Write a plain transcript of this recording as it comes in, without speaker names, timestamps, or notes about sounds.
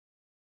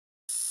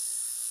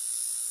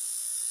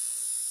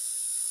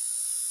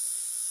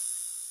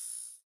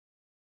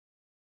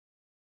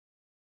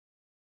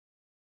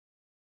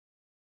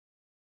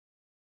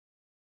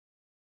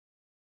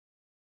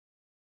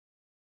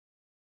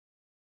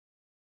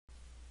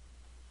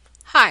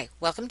Hi,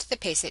 welcome to the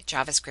PaceIT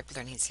JavaScript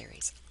Learning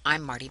Series.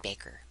 I'm Marty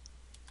Baker.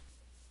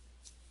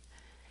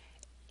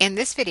 In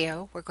this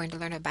video, we're going to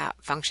learn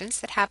about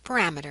functions that have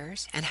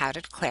parameters and how to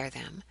declare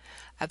them,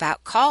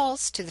 about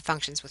calls to the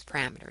functions with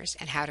parameters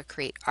and how to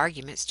create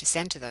arguments to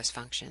send to those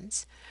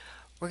functions.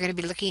 We're going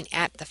to be looking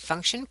at the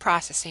function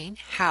processing,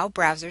 how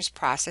browsers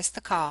process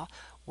the call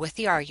with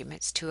the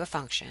arguments to a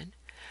function.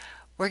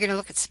 We're going to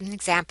look at some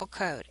example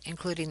code,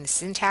 including the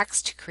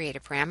syntax to create a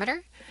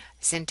parameter,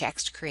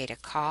 syntax to create a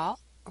call.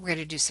 We're going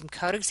to do some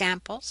code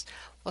examples.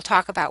 We'll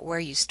talk about where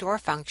you store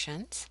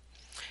functions.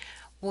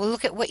 We'll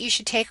look at what you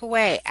should take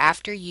away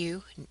after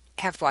you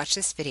have watched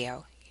this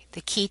video, the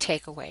key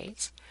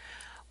takeaways.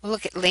 We'll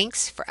look at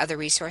links for other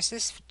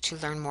resources to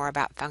learn more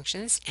about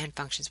functions and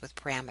functions with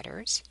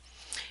parameters.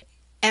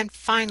 And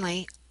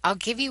finally, I'll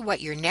give you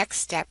what your next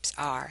steps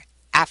are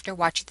after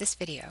watching this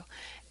video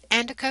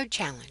and a code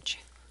challenge.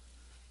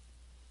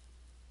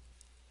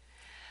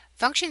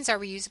 Functions are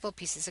reusable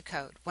pieces of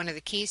code. One of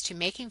the keys to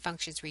making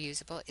functions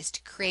reusable is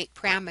to create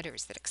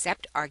parameters that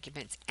accept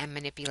arguments and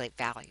manipulate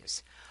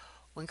values.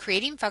 When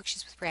creating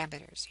functions with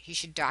parameters, you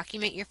should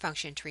document your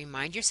function to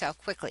remind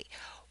yourself quickly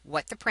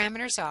what the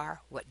parameters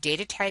are, what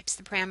data types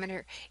the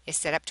parameter is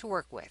set up to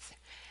work with.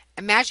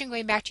 Imagine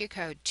going back to your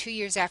code 2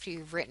 years after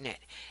you've written it,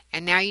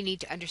 and now you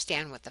need to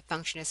understand what the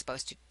function is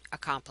supposed to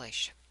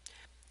accomplish.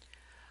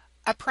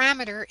 A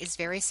parameter is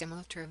very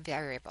similar to a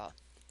variable.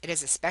 It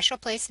is a special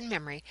place in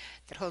memory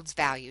that holds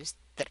values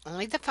that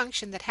only the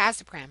function that has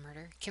the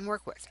parameter can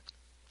work with.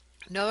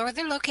 No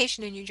other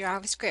location in your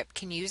JavaScript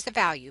can use the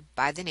value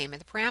by the name of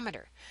the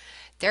parameter.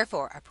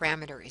 Therefore, a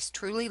parameter is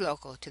truly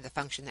local to the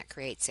function that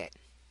creates it.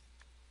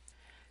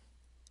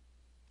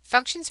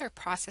 Functions are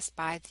processed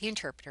by the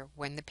interpreter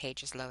when the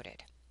page is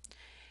loaded.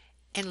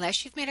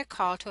 Unless you've made a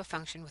call to a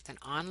function with an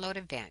onload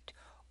event,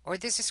 or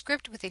there's a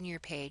script within your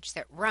page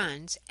that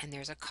runs and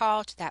there's a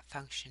call to that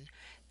function,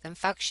 the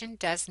function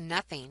does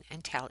nothing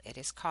until it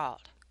is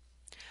called.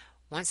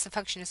 Once the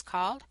function is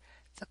called,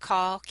 the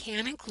call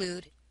can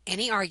include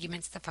any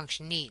arguments the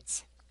function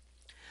needs.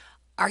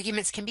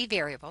 Arguments can be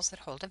variables that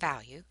hold a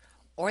value,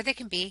 or they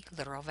can be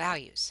literal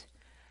values.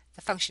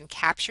 The function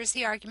captures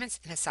the arguments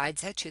and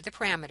assigns them to the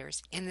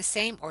parameters in the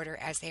same order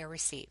as they are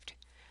received.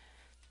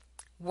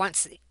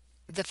 Once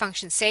the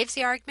function saves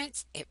the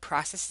arguments, it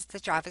processes the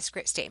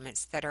JavaScript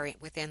statements that are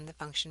within the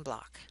function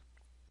block.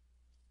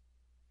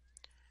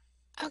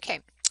 Okay,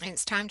 and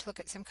it's time to look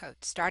at some code,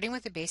 starting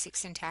with the basic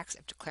syntax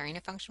of declaring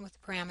a function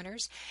with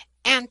parameters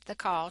and the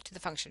call to the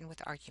function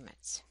with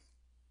arguments.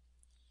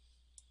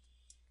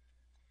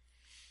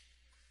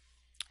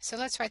 So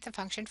let's write the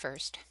function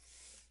first.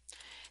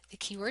 The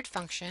keyword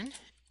function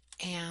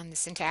and the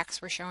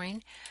syntax we're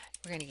showing,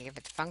 we're going to give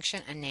it the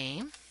function a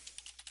name,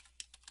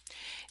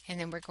 and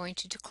then we're going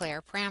to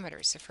declare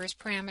parameters. The first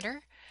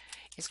parameter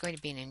is going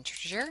to be an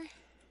integer,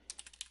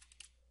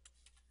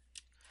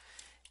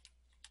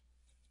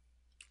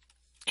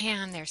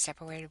 and they're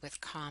separated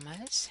with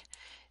commas.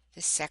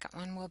 The second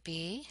one will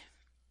be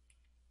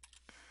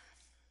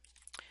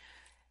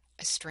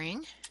a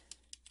string,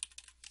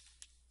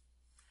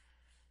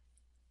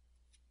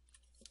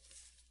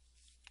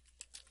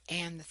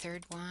 and the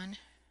third one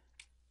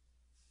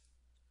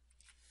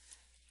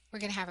we're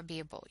going to have be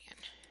a boolean.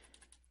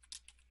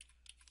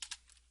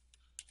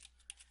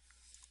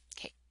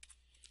 Okay,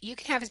 you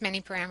can have as many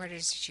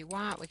parameters as you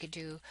want. We could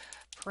do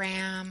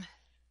param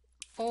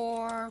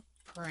 4,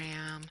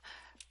 param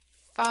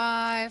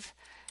 5,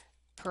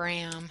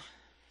 param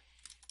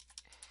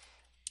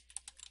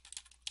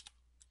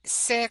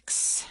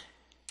 6,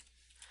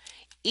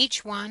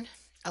 each one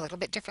a little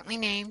bit differently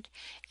named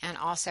and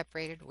all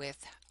separated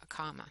with a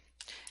comma.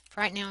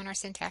 For right now in our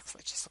syntax,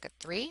 let's just look at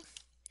 3.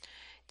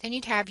 Then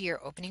you'd have your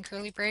opening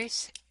curly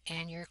brace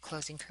and your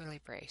closing curly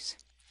brace.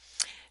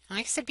 And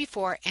like I said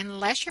before,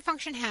 unless your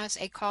function has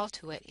a call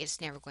to it,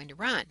 it's never going to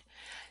run.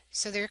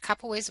 So there are a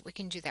couple ways that we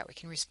can do that. We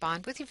can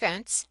respond with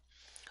events,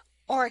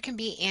 or it can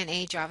be in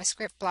a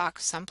JavaScript block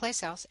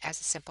someplace else as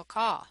a simple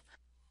call.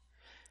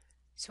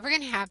 So we're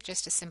going to have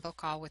just a simple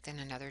call within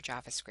another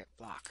JavaScript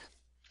block.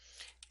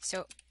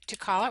 So to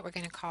call it, we're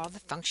going to call the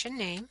function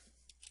name.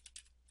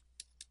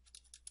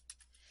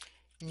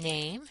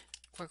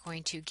 We're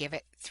going to give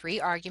it 3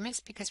 arguments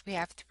because we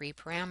have 3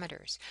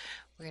 parameters.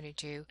 We're going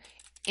to do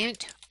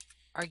int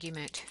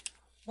argument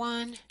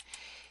 1,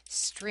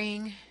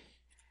 string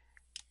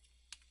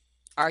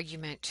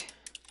argument,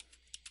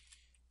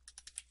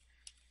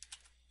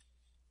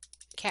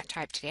 can't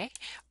type today,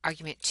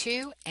 argument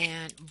 2,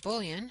 and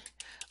boolean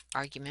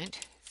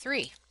argument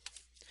 3.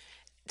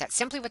 That's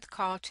simply what the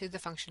call to the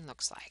function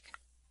looks like.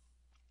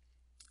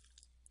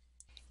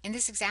 In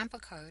this example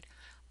code,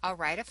 I'll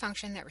write a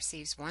function that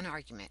receives one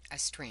argument, a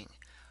string,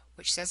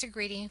 which says a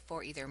greeting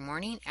for either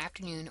morning,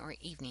 afternoon, or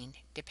evening,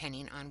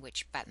 depending on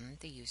which button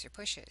the user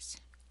pushes.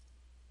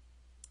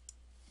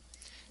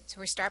 So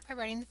we start by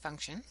writing the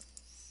function,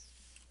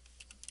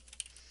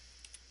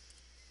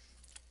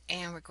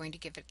 and we're going to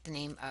give it the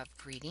name of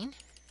greeting.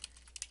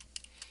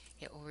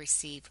 It will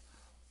receive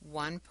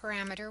one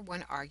parameter,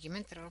 one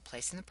argument that it will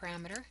place in the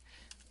parameter.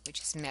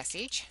 which is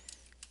message,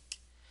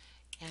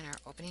 and our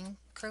opening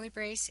curly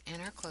brace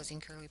and our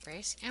closing curly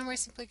brace, and we're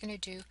simply going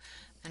to do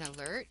an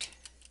alert,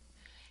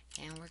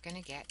 and we're going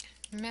to get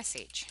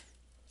message.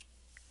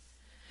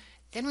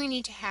 Then we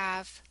need to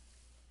have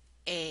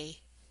a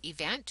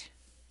event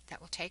that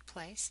will take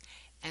place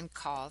and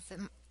call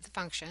the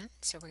function.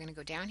 So we're going to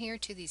go down here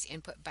to these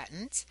input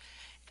buttons,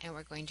 and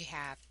we're going to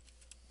have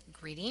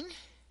greeting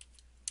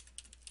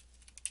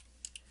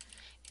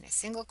and a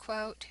single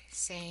quote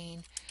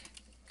saying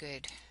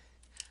good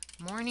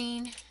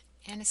morning,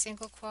 and a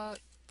single quote,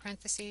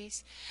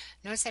 parentheses.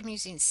 Notice I'm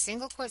using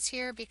single quotes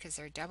here because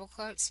they're double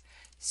quotes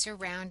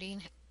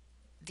surrounding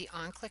the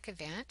on-click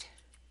event.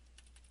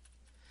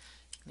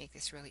 Make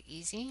this really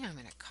easy. I'm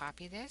going to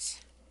copy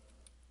this,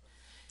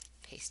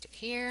 paste it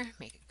here,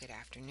 make it good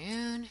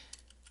afternoon,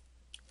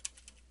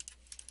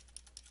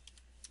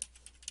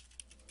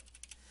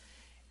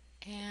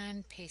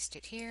 and paste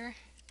it here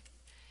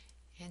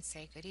and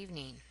say good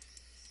evening.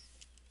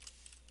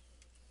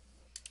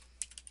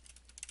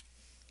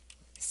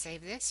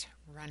 Save this,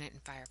 run it in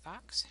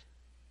Firefox.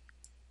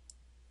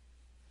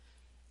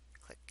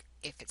 Click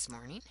if it's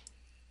morning,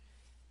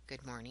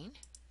 good morning.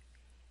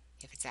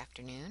 If it's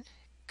afternoon,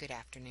 good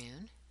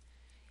afternoon.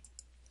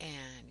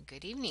 And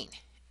good evening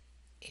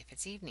if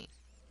it's evening.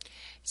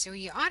 So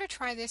you ought to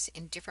try this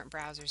in different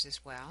browsers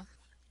as well.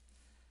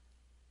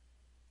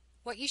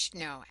 What you should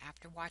know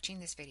after watching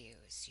this video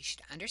is you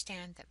should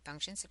understand that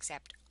functions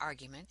accept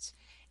arguments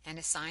and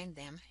assign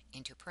them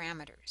into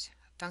parameters.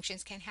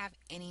 Functions can have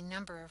any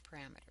number of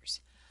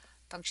parameters.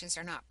 Functions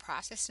are not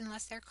processed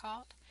unless they're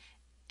called,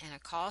 and a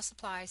call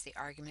supplies the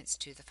arguments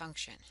to the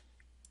function.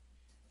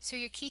 So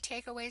your key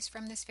takeaways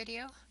from this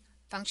video: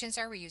 functions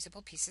are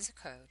reusable pieces of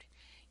code.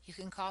 You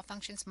can call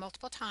functions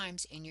multiple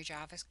times in your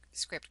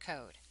JavaScript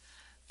code.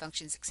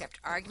 Functions accept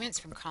arguments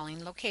from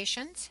calling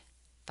locations.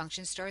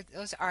 Functions store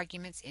those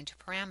arguments into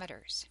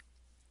parameters.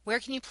 Where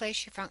can you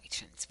place your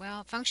functions?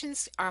 Well,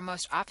 functions are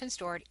most often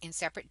stored in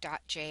separate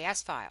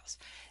 .js files.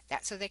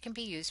 That's so they can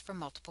be used for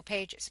multiple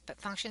pages, but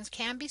functions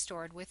can be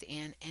stored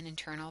within an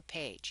internal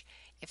page.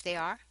 If they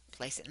are,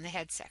 place it in the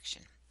head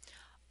section.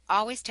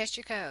 Always test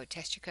your code.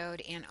 Test your code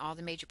in all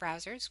the major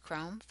browsers: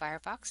 Chrome,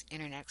 Firefox,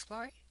 Internet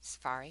Explorer,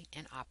 Safari,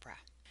 and Opera.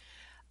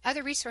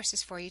 Other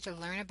resources for you to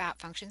learn about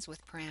functions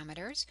with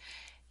parameters: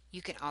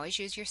 you can always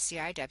use your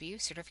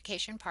CIW,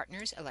 Certification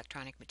Partners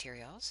Electronic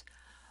Materials,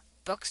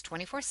 books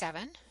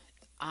 24/7.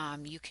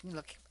 You can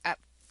look up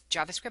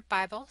JavaScript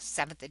Bible,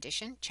 7th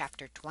edition,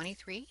 chapter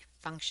 23,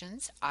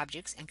 Functions,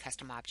 Objects, and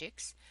Custom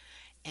Objects,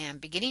 and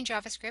Beginning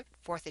JavaScript,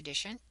 4th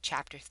edition,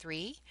 chapter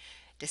 3,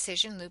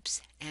 Decision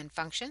Loops and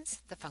Functions,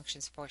 the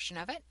functions portion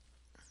of it.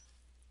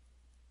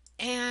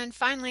 And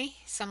finally,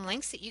 some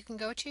links that you can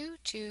go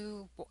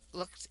to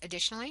look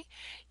additionally.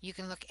 You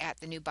can look at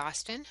the New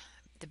Boston,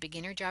 the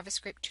Beginner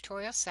JavaScript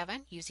Tutorial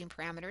 7, Using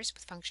Parameters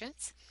with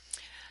Functions,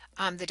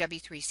 the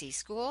W3C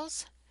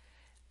Schools,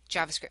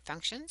 JavaScript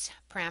Functions,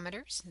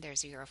 Parameters, there's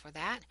 0 for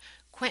that.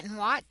 Quentin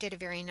Watt did a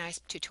very nice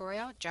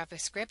tutorial,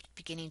 JavaScript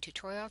Beginning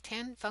Tutorial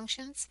 10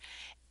 Functions,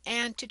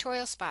 and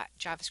Tutorial Spot,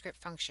 JavaScript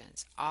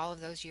Functions. All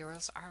of those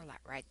URLs are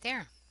right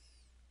there.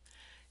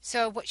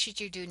 So what should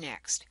you do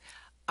next?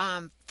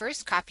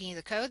 First, copy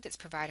the code that's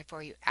provided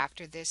for you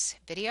after this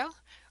video.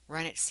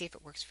 Run it to see if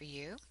it works for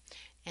you.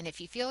 And if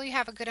you feel you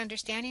have a good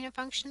understanding of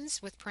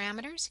functions with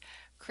parameters,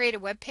 create a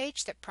web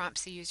page that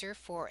prompts the user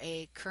for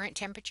a current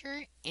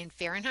temperature in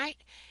Fahrenheit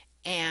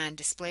and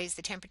displays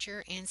the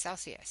temperature in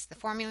Celsius. The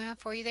formula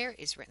for you there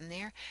is written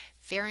there: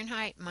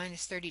 Fahrenheit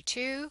minus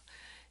 32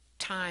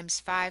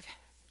 times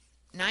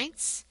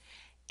 5/9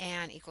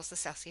 and equals the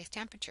Celsius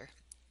temperature.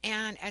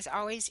 And as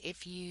always,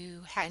 if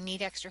you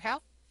need extra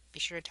help, be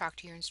sure to talk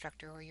to your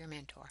instructor or your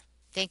mentor.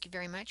 Thank you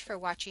very much for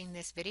watching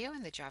this video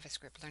in the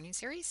JavaScript Learning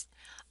Series.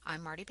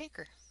 I'm Marty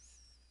Baker.